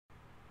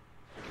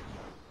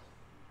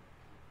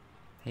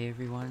Hey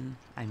everyone,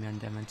 I'm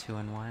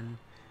Yandema211,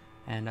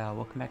 and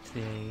welcome back to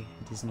the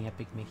Disney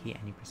Epic Mickey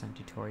Any Percent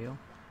tutorial.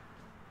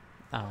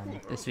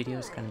 This video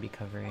is going to be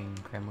covering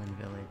Gremlin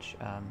Village,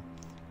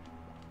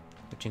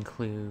 which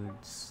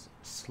includes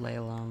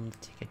Slalom, the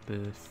ticket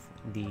booth,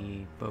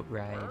 the boat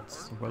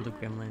rides, World of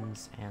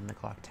Gremlins, and the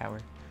clock tower.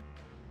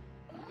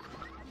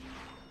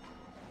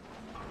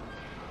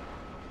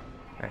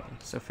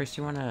 Alright, so first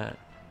you want to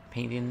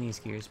paint in these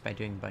gears by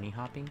doing bunny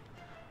hopping.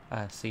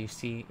 So you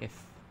see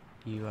if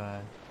you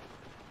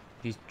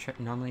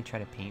normally try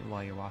to paint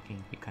while you're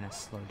walking, you kind of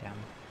slow down.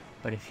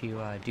 But if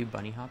you do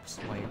bunny hops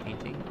while you're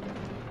painting,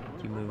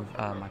 you move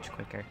much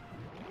quicker.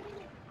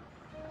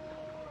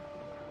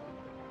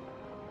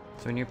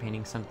 So when you're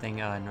painting something,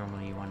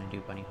 normally you want to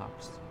do bunny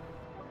hops.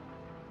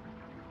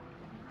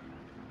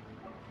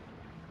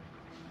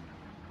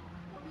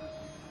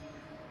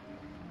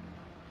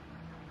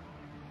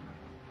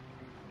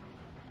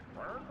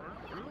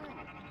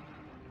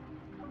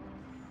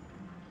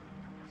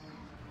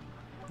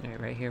 Alright,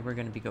 right here we're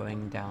going to be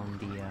going down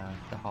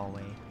the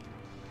hallway.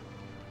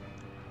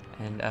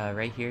 And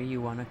right here you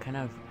want to kind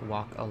of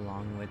walk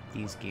along with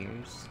these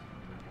gears,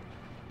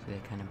 so they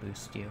kind of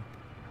boost you.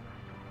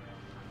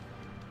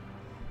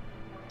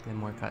 And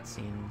more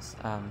cutscenes.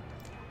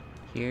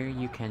 Here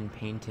you can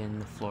paint in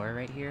the floor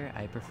right here.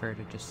 I prefer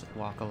to just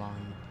walk along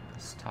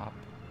this top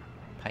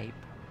pipe,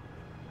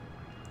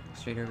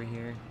 straight over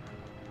here.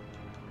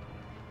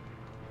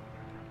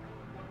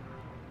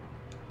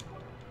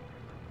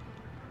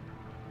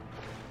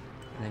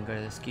 And then go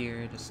to this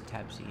gear, just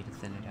tab Z to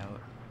thin it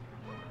out.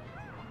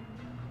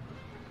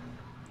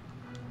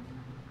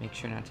 Make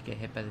sure not to get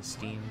hit by the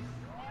steam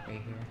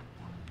right here.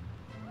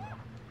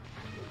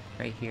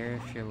 Right here,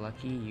 if you're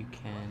lucky, you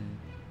can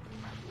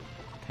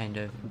kind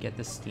of get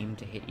the steam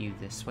to hit you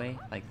this way,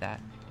 like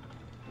that,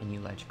 and you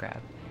ledge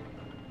grab,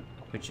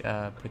 which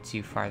puts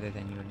you farther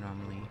than you would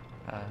normally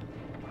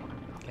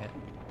get.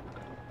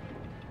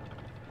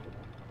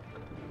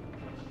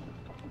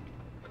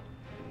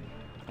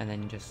 And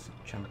then just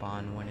jump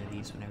on one of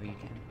these whenever you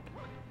can.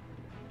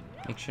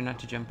 Make sure not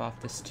to jump off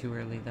this too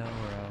early though,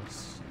 or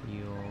else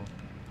you'll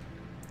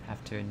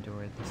have to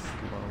endure the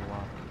slow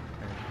walk,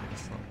 or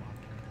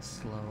the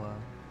slow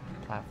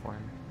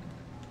platform.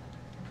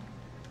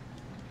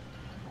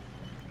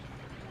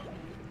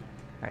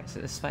 Alright,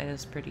 so this fight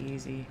is pretty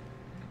easy.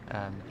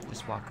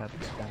 Just walk up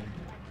to them,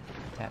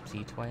 tap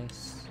Z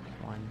twice,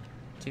 1,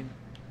 2,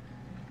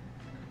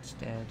 it's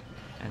dead,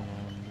 and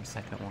then the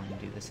second one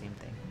do the same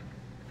thing.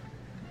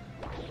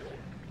 1,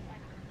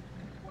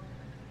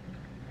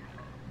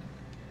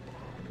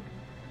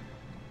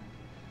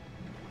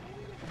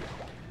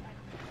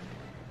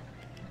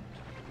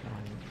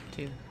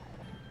 2.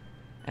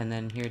 And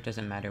then here it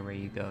doesn't matter where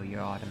you go,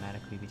 you'll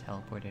automatically be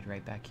teleported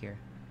right back here.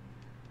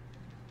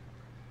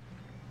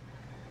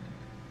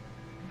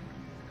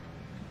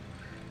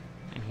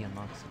 And he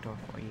unlocks the door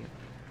for you.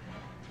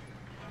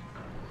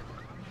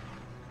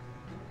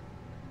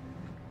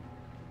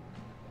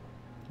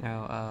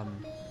 Now,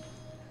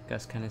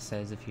 Gus kind of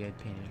says if you had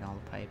painted all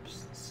the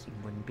pipes, this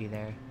wouldn't be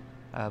there.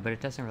 But it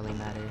doesn't really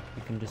matter.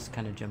 You can just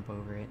kind of jump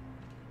over it.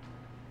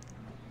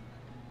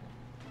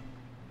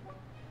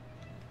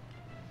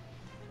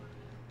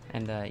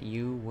 And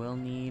you will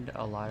need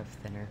a lot of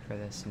thinner for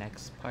this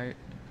next part.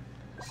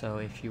 So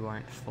if you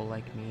aren't full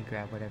like me,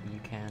 grab whatever you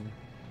can.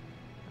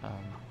 You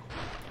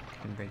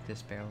can break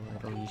this barrel.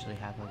 It'll usually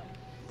have a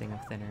thing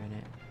of thinner in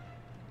it.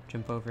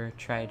 Jump over.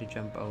 Try to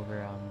jump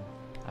over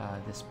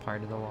this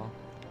part of the wall.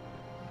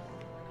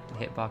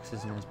 The hitbox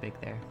isn't as big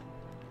there.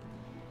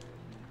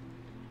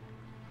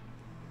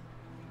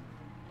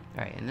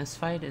 Alright, and this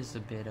fight is a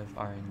bit of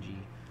RNG.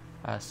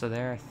 So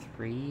there are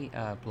 3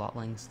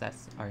 blotlings that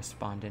are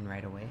spawned in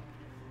right away.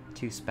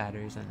 2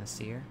 spatters and a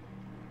seer.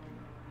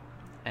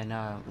 And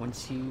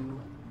once you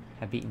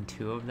have beaten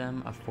 2 of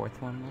them, a 4th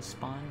one will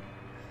spawn.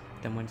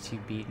 Then once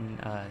you've beaten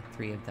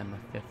 3 of them,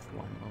 a 5th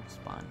one will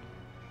spawn.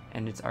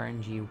 And it's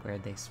RNG where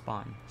they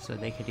spawn. So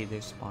they could either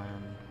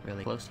spawn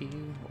really close to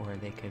you, or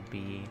they could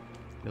be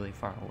really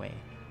far away.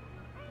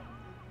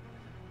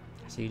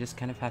 So you just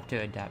kind of have to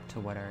adapt to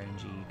what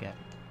RNG you get.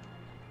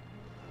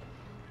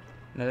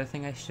 Another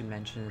thing I should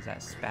mention is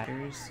that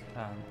spatters,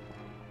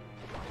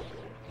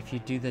 if you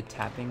do the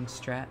tapping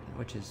strat,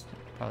 which is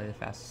probably the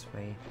fastest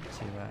way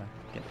to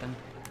get them,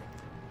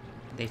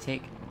 they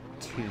take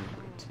 2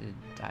 to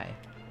die.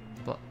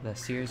 But the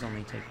seers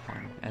only take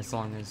 1, as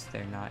long as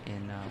they're not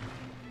in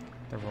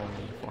the role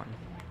uniform.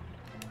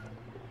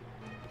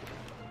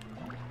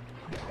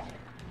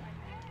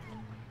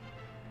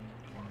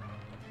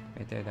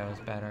 Right there, that was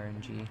bad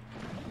RNG.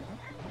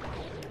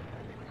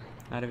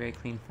 Not a very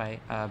clean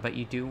fight, but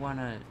you do want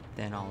to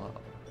thin all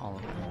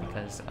of them,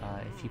 because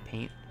if you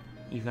paint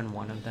even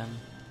one of them,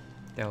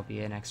 there will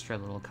be an extra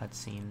little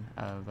cutscene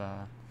of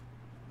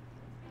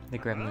the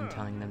Gremlin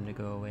telling them to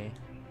go away.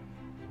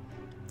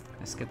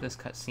 I skip this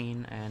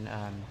cutscene, and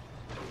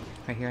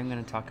right here I'm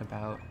going to talk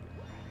about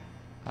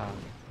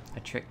a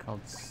trick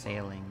called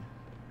sailing,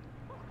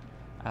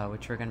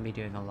 which we're going to be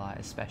doing a lot,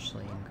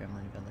 especially in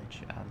Gremlin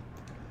Village.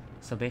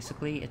 So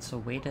basically, it's a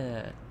way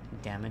to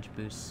damage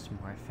boost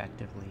more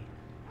effectively.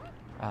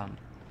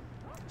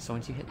 So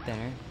once you hit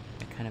there,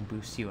 it kind of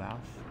boosts you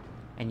off,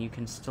 and you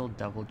can still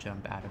double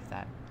jump out of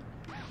that.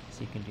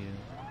 So you can do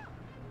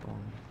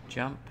boom,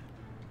 jump,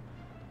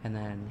 and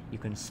then you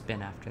can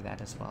spin after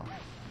that as well.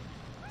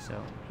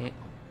 So hit,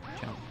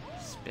 jump,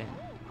 spin,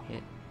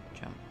 hit,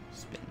 jump,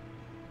 spin.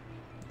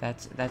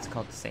 That's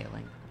called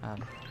sailing.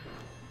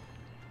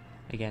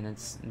 Again,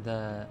 it's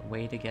the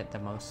way to get the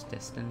most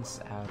distance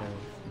out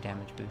of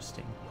damage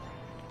boosting.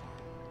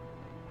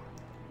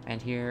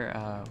 And here,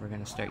 we're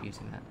gonna start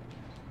using that.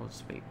 We'll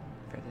just wait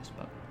for this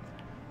boat.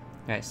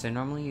 Alright, so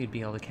normally you'd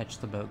be able to catch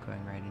the boat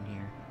going right in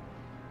here.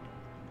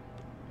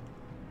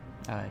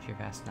 If you're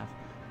fast enough.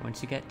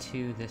 Once you get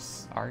to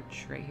this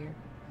arch right here,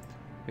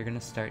 you're gonna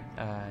start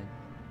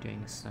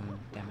doing some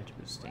damage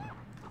boosting.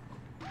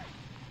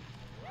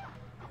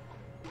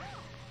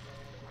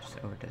 Just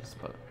over to this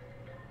boat.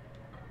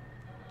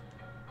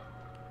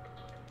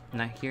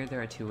 Now here there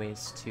are two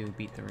ways to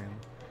beat the room.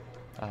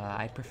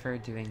 I prefer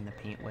doing the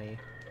paint way,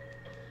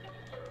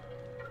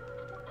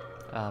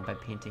 by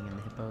painting in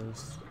the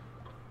hippos.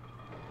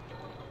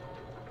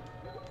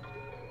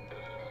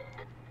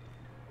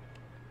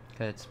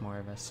 Because it's more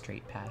of a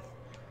straight path.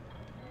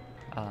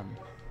 But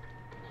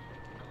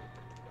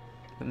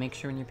make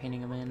sure when you're painting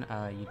them in,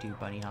 you do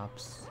bunny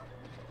hops,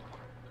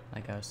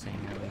 like I was saying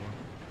earlier.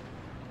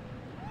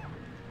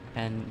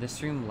 And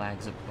this room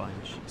lags a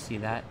bunch. See,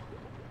 that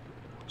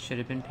should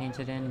have been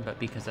painted in, but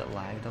because it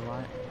lagged a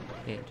lot,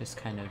 it just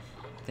kind of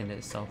thinned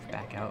itself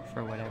back out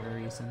for whatever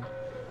reason.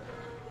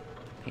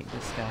 Paint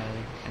this guy,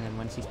 and then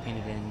once he's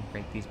painted in,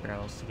 break these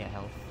barrels to get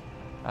health.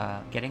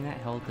 Getting that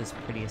health is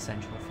pretty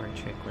essential for a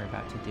trick we're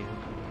about to do.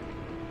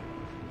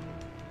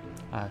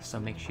 So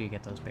make sure you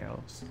get those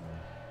barrels.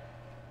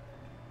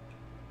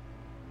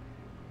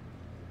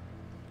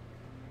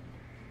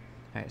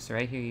 Alright, so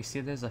right here you see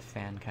there's a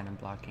fan kind of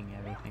blocking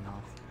everything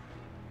off.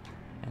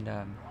 And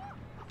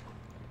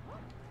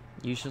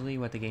usually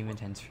what the game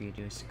intends for you to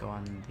do is to go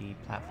on the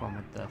platform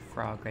with the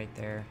frog right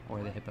there,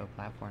 or the hippo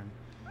platform.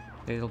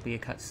 There'll be a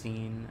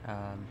cutscene,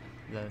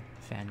 the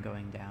fan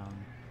going down,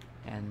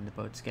 and the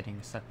boat's getting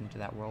sucked into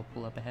that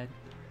whirlpool up ahead.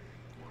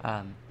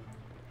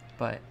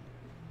 But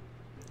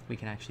we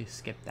can actually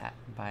skip that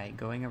by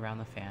going around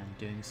the fan,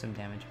 doing some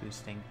damage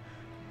boosting,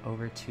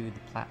 over to the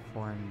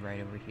platform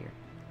right over here.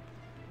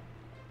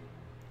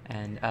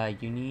 And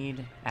you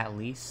need at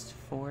least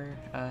 4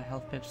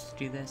 health pips to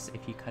do this.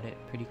 If you cut it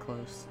pretty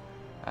close,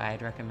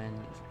 I'd recommend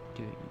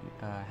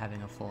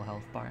having a full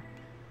health bar.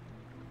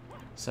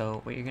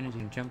 So what you're going to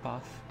do, jump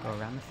off, go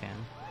around the fan.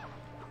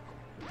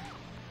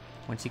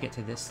 Once you get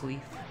to this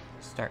leaf,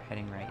 start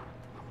heading right.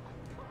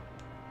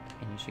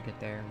 And you should get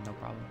there, no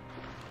problem.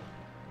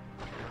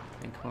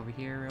 Then come over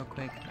here real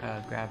quick,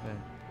 grab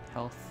a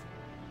health,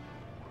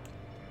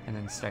 and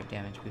then start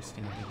damage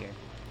boosting over here.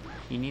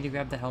 You need to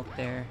grab the health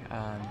there,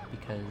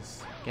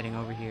 because getting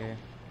over here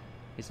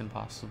is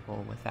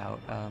impossible without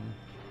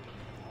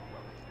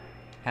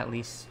at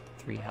least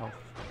 3 health.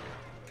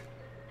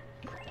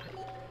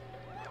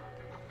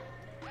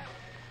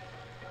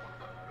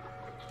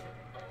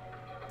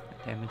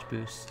 Damage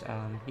boost.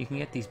 You can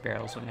get these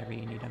barrels whenever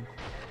you need them.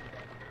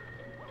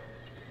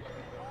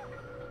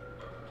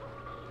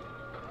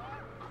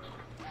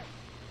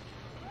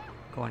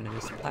 Go onto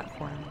this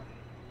platform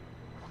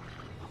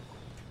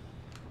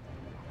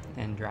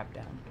and drop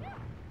down.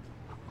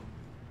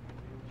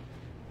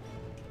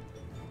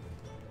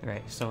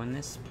 Right, so in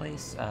this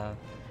place,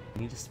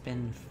 you need to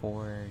spin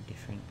 4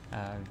 different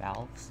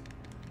valves.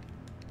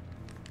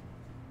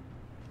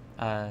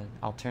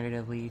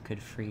 Alternatively, you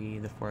could free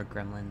the 4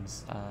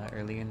 gremlins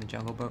earlier in the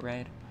jungle boat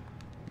ride,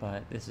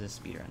 but this is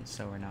a speedrun,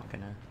 so we're not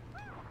gonna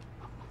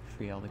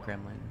free all the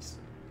gremlins.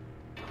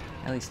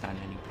 At least not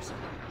 90%.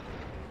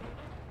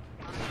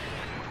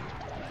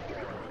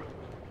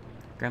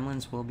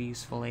 Gremlins will be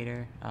useful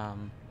later,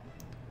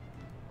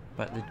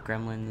 but the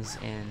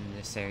gremlins in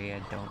this area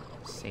don't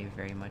save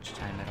very much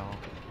time at all.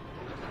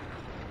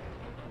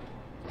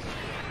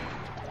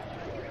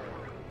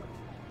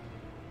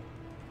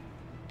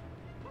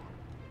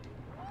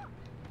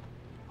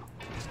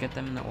 Just get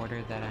them in the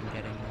order that I'm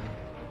getting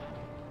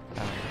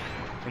them.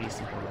 Pretty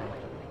simple way.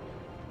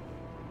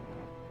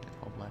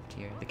 Hold left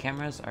here. The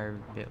cameras are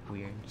a bit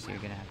weird, so you're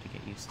gonna have to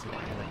get used to that.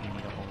 I'll let you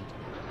need to hold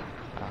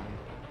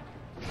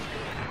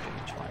after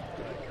each one.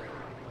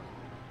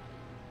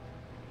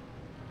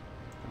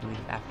 I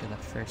believe after the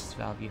first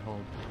valve you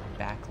hold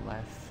back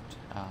left.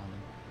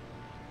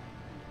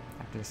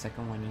 After the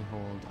second one you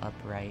hold up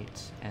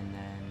right, and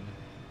then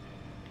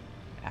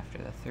after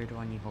the third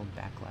one you hold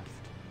back left.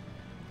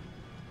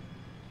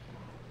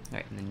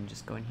 Alright, and then you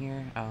just go in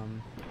here.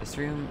 This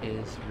room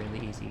is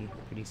really easy,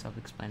 pretty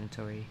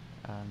self-explanatory.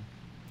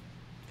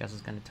 Gus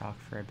is going to talk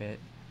for a bit.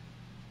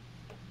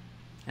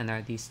 And there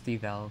are these 3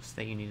 valves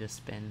that you need to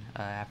spin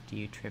after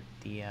you trip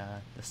the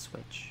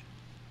switch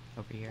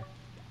over here.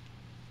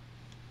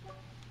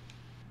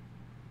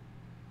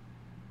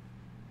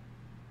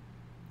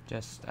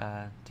 Just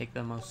take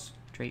the most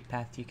straight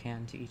path you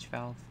can to each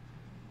valve.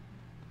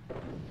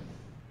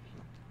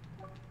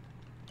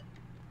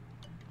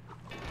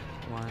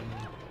 One,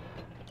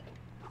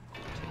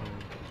 two,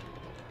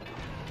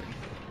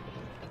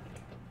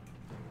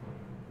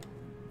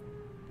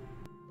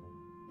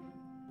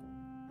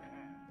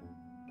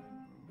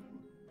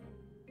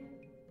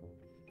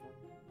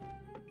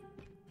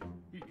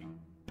 three.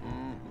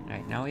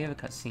 Alright, now we have a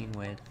cutscene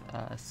with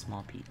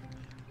Small Pete.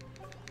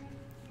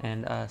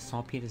 And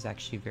Small Pete is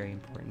actually very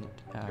important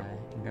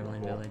in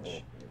Gremlin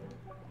Village.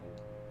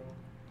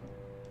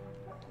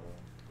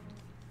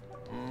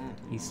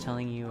 He's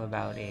telling you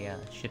about a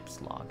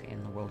ship's log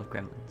in the world of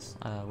Gremlins,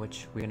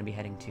 which we're going to be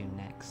heading to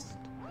next.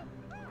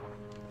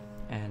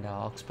 And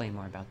I'll explain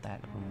more about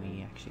that when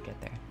we actually get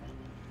there.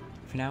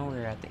 For now,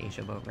 we're at the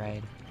Asia boat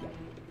ride.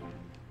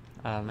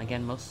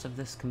 Again, most of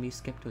this can be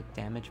skipped with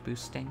damage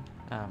boosting.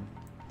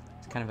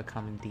 It's kind of a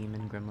common theme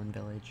in Gremlin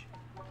Village.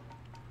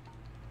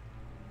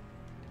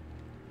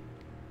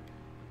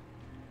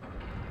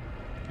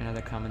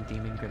 Another common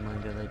theme in Gremlin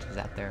Village is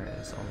that there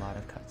is a lot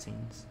of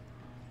cutscenes.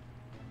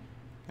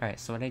 Alright,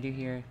 so what I do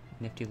here,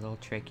 nifty little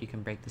trick, you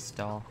can break the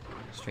stall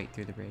straight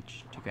through the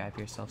bridge to grab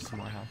yourself some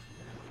more health.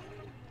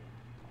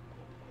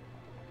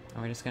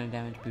 And we're just going to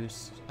damage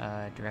boost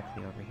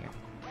directly over here.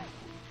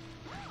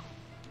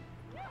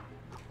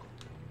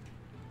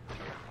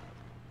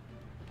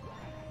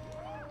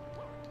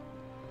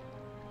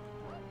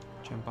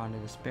 Jump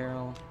onto this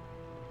barrel,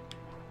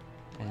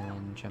 and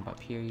then jump up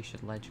here. You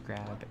should ledge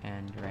grab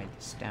and ride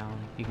this down.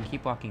 You can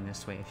keep walking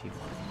this way if you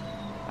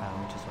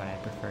want, which is what I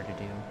prefer to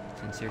do,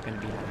 since you're going to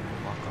be having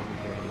to walk over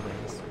here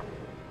anyways.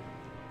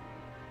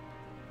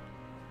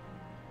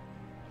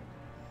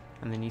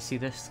 And then you see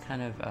this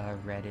kind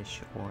of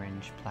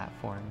reddish-orange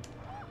platform.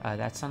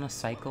 That's on a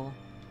cycle,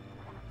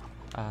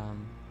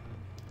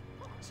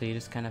 so you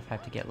just kind of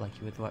have to get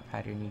lucky with what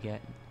pattern you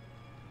get.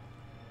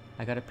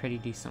 I got a pretty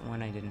decent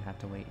one. I didn't have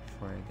to wait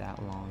for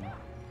that long.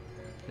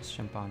 Just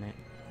jump on it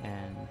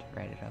and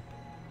ride it up.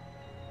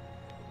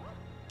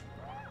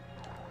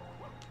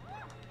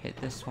 Hit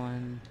this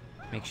one,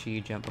 make sure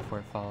you jump before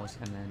it falls,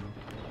 and then...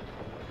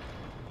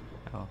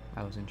 Oh,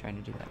 I wasn't trying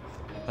to do that.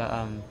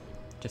 But,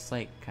 just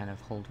like kind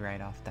of hold right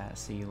off that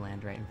so you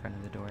land right in front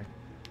of the door.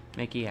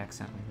 Mickey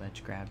accidentally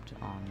ledge grabbed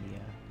on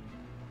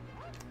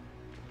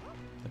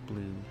the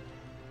blue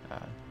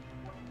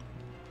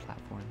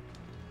platform.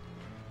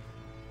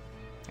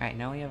 Alright,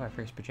 now we have our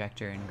first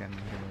projector in Gremlin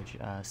Village,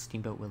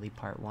 Steamboat Willie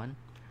Part 1.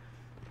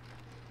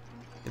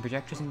 The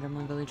projectors in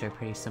Gremlin Village are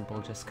pretty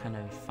simple, just kind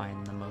of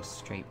find the most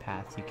straight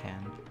path you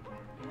can.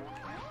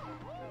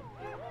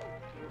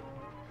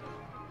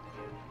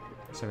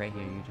 So right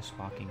here, you're just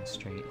walking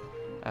straight.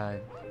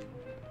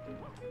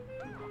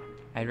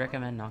 I'd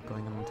recommend not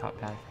going on the top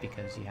path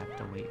because you have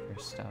to wait for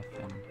stuff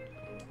and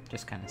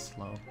just kind of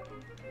slow.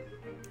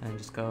 And then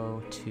just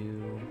go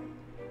to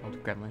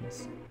Old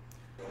Gremlins.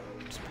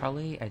 It's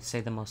probably, I'd say,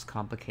 the most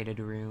complicated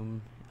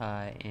room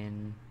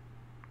in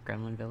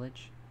Gremlin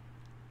Village.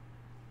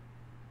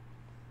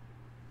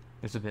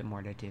 There's a bit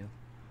more to do.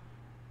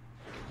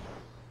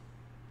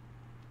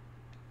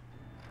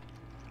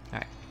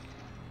 Alright.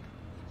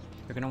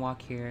 We're gonna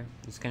walk here.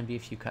 There's gonna be a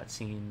few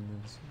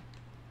cutscenes.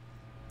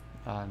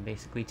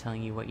 Basically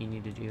telling you what you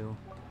need to do.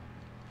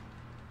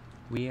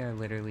 We are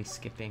literally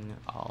skipping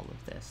all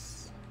of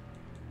this.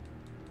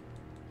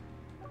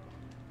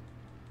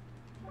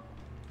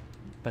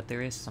 But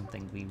there is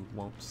something we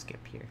won't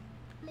skip here.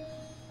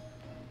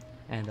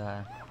 And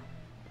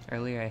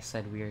earlier I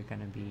said we are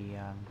going to be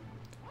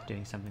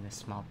doing something with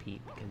Small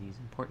Pete because he's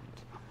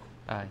important.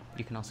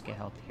 You can also get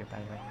help here, by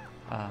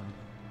the way.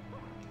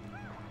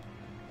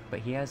 But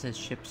he has his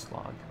ship's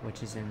log,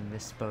 which is in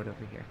this boat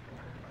over here.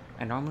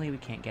 And normally we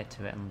can't get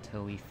to it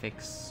until we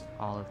fix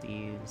all of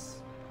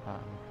these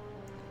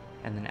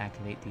and then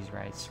activate these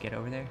rides to get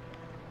over there.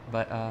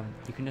 But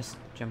you can just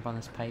jump on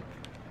this pipe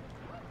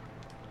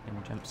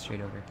and jump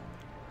straight over.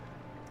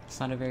 It's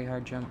not a very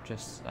hard jump,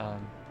 just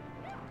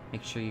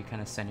make sure you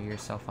kind of center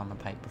yourself on the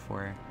pipe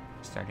before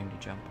starting to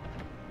jump.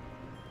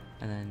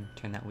 And then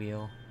turn that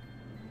wheel,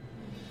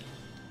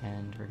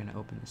 and we're going to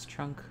open this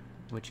trunk,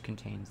 which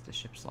contains the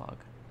ship's log.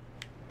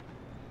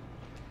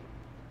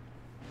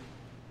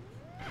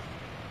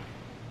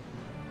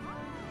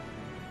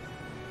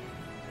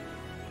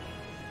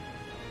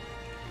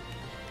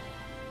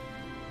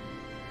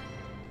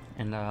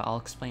 And I'll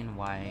explain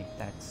why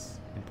that's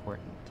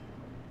important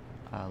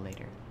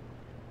later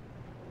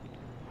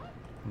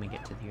when we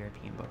get to the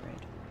European boat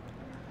ride.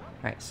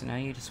 Alright, so now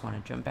you just want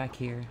to jump back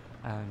here,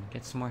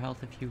 get some more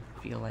health if you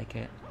feel like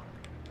it.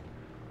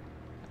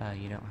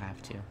 You don't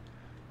have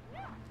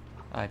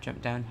to.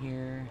 Jump down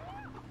here,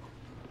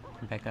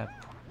 back up.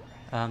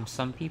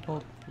 Some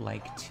people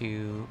like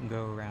to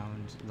go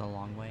around the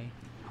long way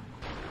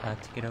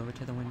to get over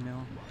to the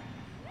windmill.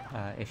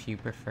 If you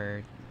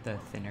prefer the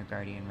thinner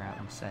Guardian route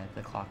instead of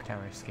the clock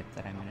tower skip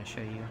that I'm going to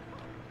show you.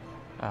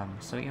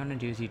 So what you want to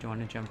do is you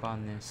want to jump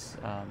on this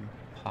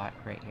pot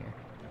right here.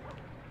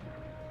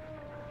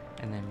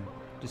 And then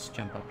just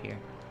jump up here.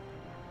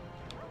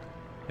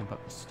 Jump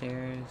up the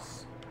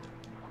stairs.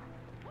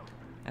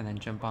 and then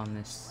jump on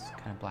this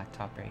kind of black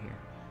top right here.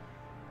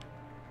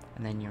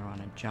 And then you want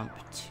to jump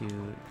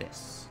to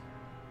this.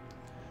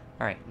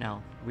 Alright,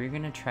 now we're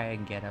going to try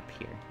and get up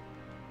here.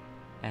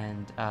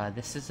 And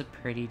this is a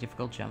pretty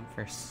difficult jump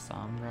for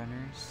some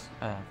runners,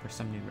 for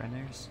some new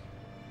runners.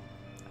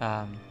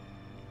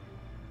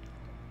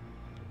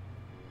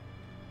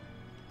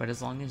 But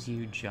as long as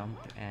you jump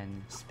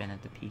and spin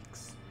at the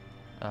peaks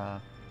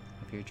of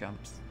your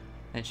jumps,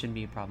 that shouldn't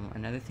be a problem.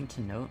 Another thing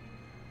to note,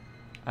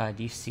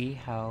 do you see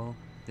how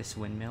this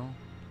windmill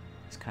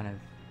is kind of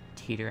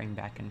teetering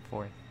back and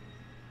forth?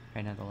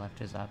 Right now the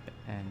left is up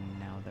and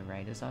now the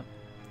right is up.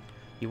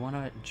 You want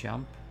to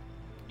jump,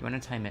 you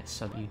want to time it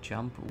so that you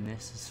jump when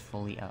this is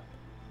fully up.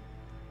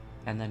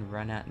 And then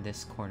run at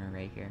this corner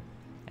right here.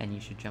 And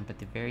you should jump at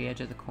the very edge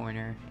of the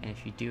corner, and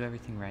if you do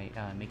everything right,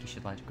 make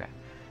your ledge grab.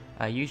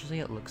 Usually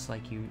it looks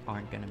like you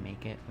aren't going to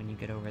make it when you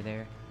get over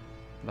there,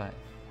 but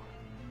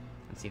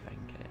let's see if I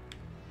can get it.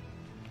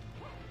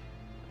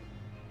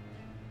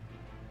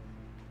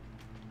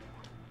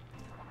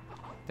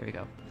 There we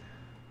go.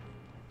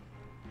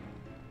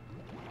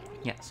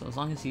 Yeah, so as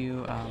long as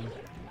you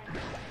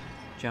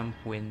jump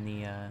when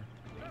the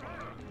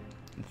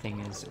thing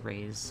is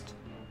raised,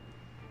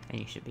 and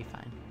you should be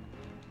fine.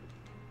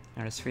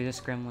 Now just free this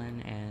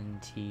gremlin,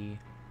 and he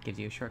gives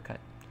you a shortcut.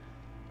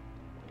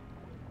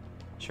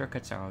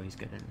 Shortcuts are always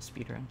good in a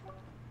speedrun.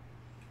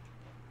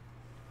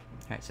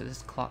 Alright, so this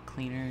is Clock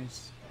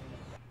Cleaners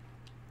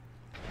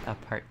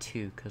part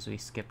 2, because we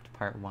skipped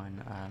part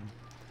 1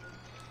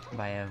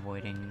 by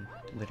avoiding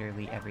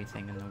literally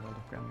everything in the world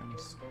of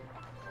Gremlins.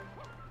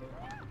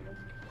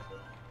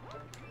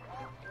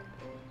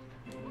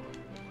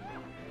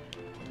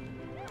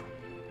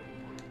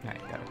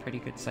 Alright, got a pretty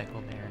good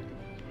cycle there.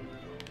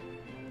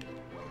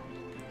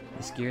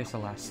 This gear is the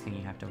last thing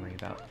you have to worry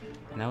about,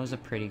 and that was a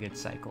pretty good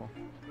cycle.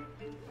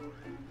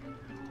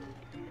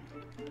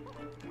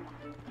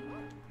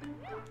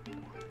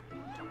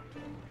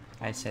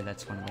 I'd say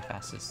that's one of the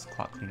fastest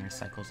clock cleaner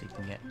cycles you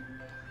can get.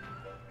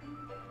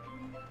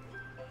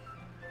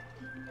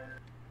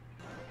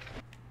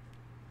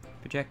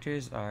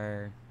 Projectors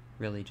are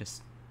really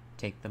just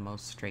take the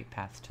most straight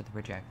path to the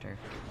projector.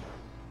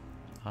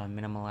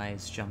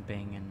 Minimalize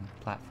jumping and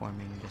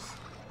platforming, just...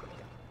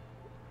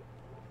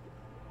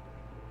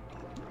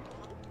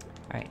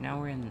 Alright, now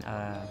we're in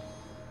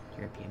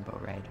European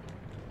boat ride,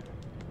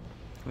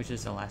 which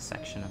is the last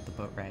section of the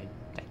boat ride,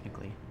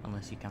 technically,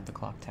 unless you count the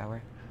clock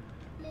tower.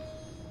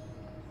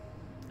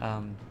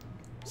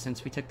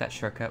 Since we took that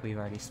shortcut, we've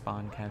already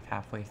spawned kind of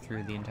halfway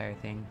through the entire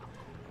thing,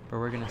 but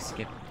we're gonna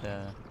skip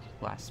the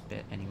last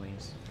bit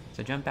anyways.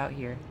 So jump out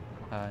here,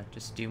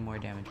 just do more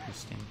damage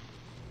boosting,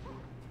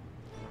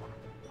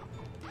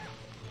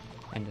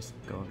 and just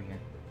go over here.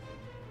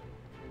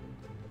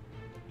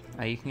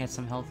 You can get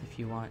some health if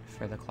you want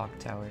for the clock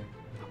tower.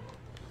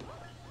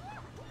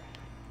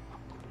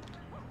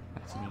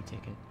 That's an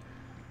e-ticket.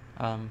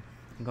 I'm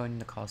going to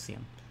the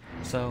Coliseum.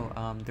 So,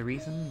 the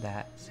reason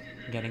that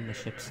getting the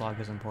ship's log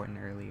was important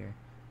earlier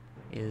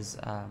is,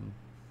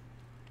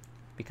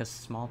 because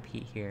Small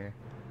Pete here,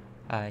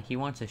 he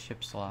wants a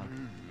ship's log,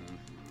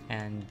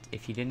 and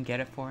if you didn't get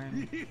it for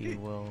him, he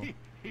will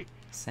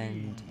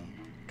send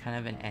kind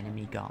of an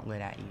enemy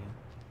gauntlet at you.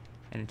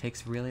 And it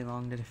takes really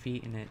long to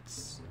defeat, and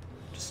it's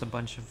just a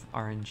bunch of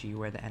RNG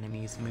where the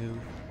enemies move.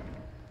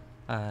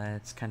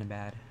 It's kind of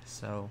bad,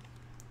 so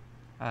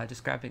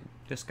just grab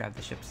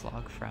the ship's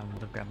log from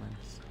the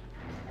Gremlins,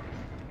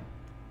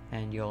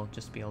 and you'll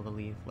just be able to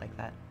leave like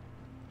that.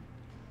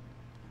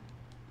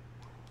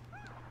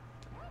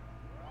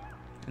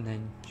 And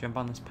then jump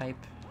on this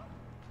pipe,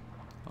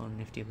 a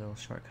nifty little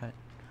shortcut,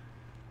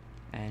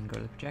 and go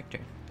to the projector.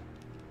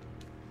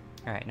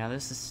 Alright, now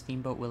this is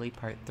Steamboat Willie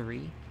Part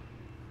 3.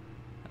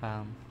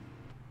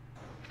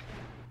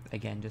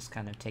 Again, just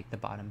kind of take the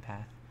bottom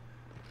path.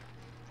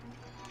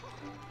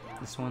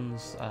 This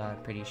one's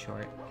pretty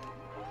short.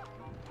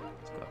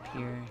 Let's go up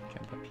here,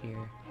 jump up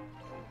here.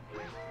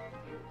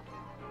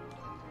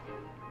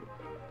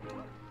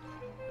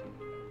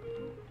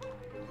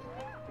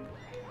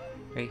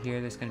 Right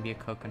here, there's going to be a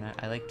coconut.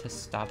 I like to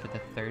stop at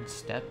the 3rd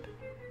step.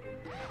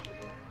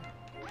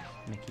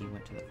 Mickey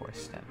went to the 4th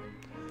step.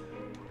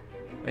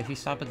 But if you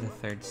stop at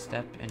the 3rd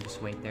step and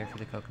just wait there for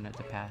the coconut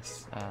to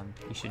pass,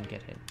 you shouldn't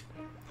get hit.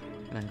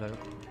 And then go to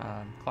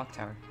Clock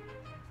Tower.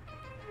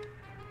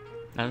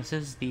 Now this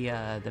is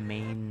the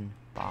main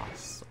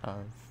boss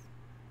of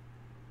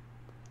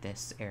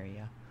this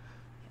area.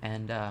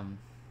 And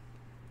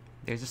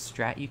there's a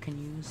strat you can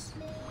use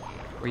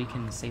where you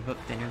can save up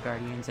Thinner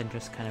Guardians and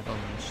just kind of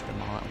unleash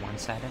them all at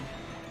once at him.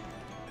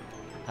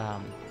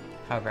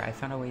 However, I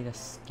found a way to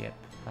skip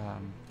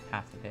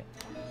half of it.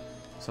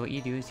 So what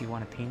you do is you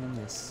want to paint in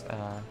this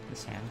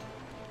this hand.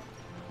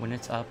 When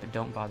it's up,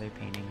 don't bother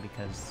painting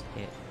because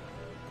it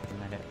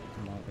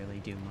won't really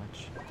do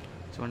much.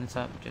 So when it's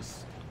up,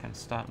 just kind of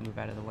stop, move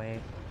out of the way,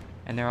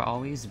 and there will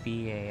always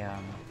be a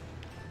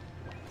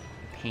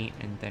paint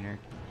and thinner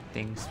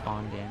thing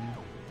spawned in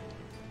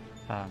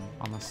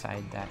on the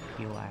side that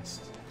you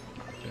last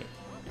hit.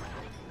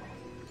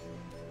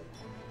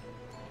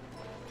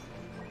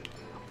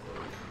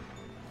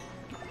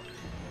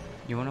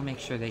 You want to make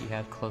sure that you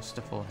have close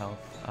to full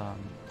health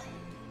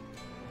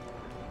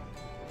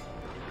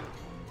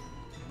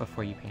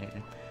before you paint it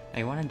in. Now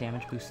you want to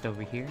damage boost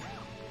over here,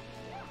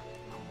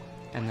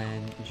 and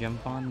then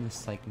jump on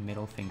this like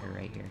middle finger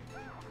right here,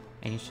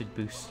 and it should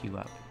boost you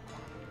up.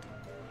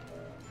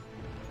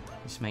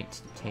 This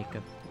might take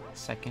a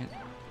second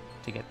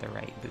to get the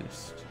right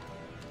boost,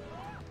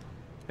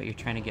 but you're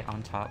trying to get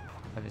on top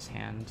of his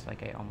hand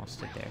like I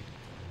almost did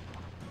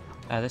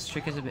there. This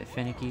trick is a bit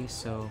finicky,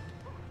 so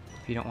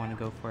if you don't want to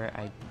go for it,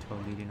 I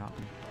totally do not.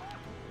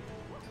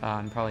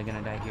 I'm probably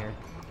gonna die here.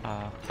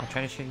 I'll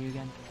try to show you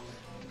again.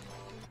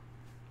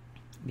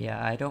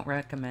 Yeah, I don't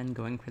recommend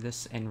going for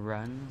this in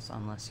runs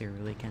unless you're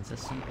really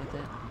consistent with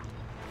it.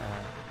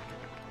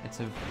 It's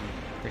a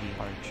pretty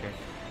hard trick.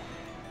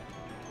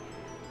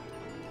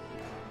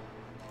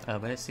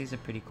 But it saves a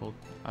pretty cool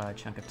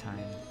chunk of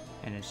time,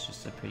 and it's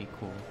just a pretty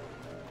cool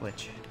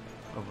glitch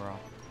overall.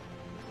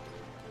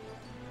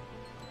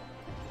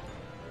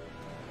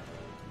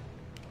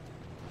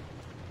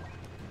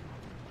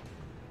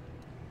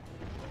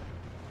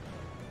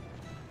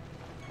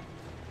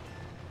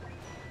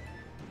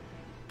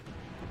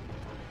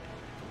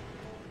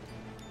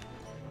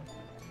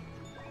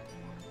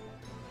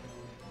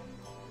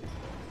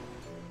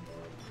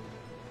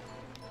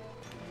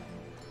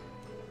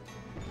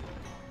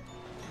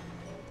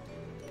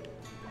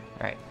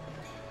 Alright,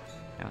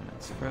 now when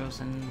that's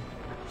frozen,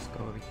 just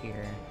go over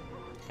here,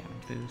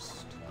 damage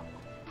boost.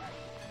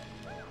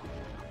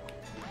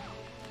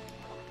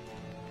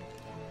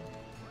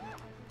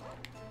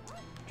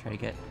 Try to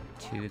get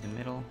to the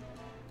middle.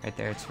 Right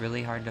there, it's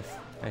really hard to,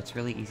 it's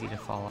really easy to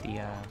fall off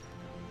the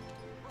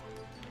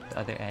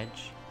other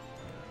edge.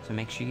 So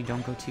make sure you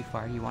don't go too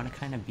far. You want to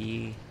kind of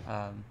be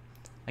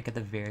like at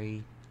the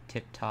very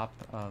tip top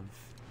of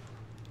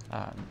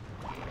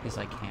his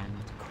like hand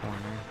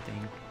corner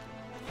thing.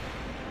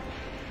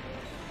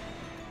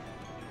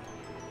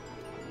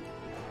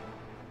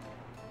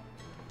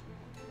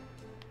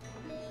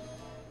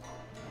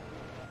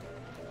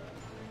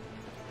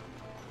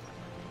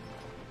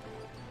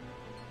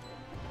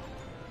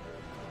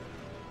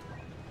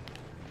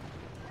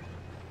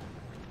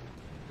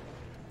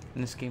 In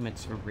this game,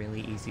 it's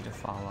really easy to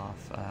fall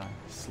off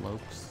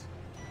slopes.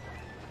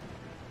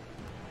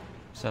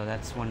 So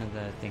that's one of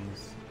the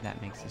things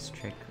that makes this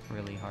trick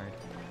really hard.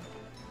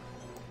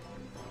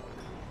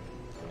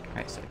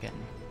 Alright, so again,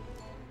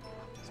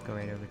 let's go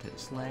right over to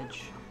this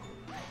ledge.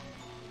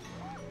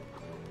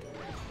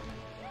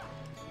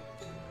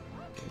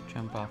 Okay,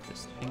 jump off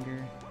this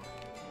finger.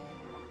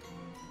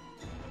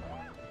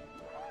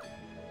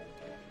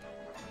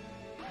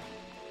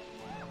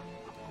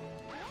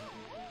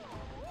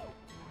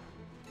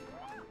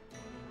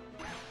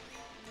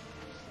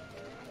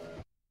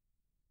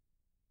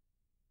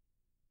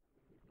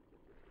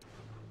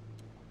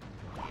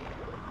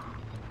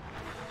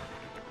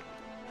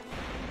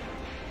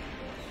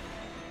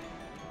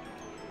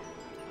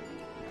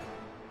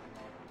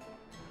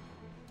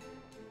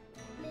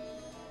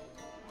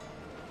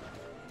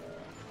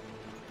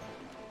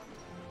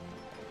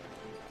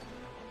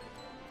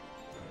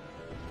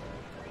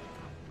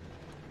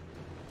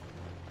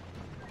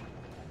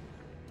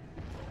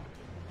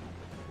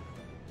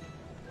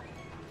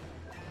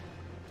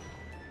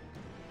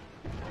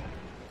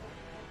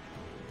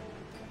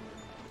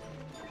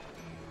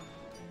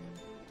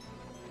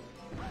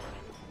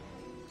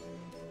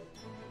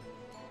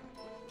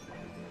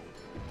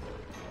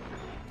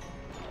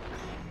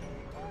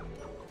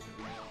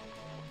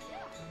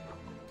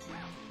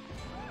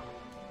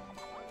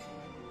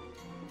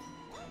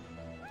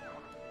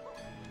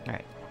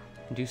 Alright,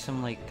 do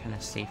some like kind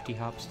of safety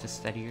hops to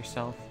steady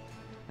yourself,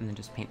 and then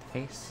just paint the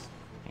face,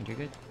 and you're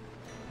good.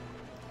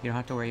 You don't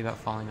have to worry about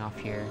falling off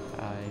here,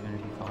 even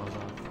if he falls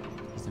off,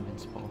 he's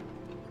invincible.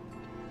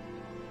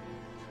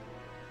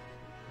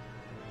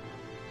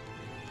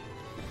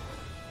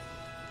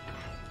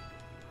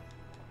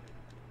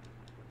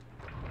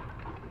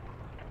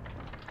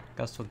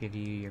 Gust will give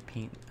you your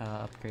paint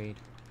upgrade.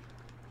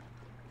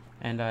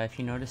 And if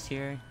you notice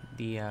here,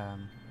 the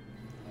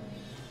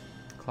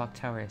clock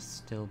tower is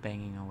still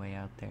banging away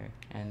out there,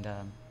 and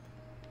the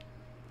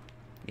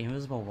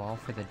invisible wall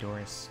for the door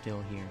is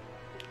still here.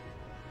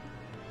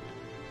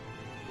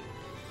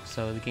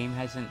 So the game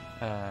hasn't,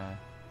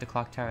 the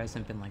clock tower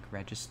hasn't been like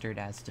registered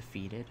as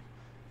defeated,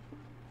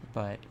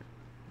 but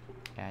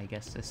yeah, I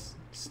guess this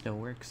still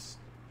works.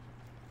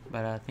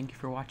 But thank you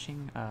for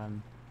watching. I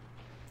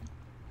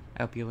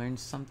hope you learned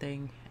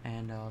something,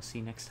 and I'll see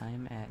you next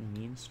time at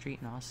Mean Street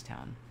in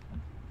Osstown.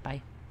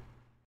 Bye.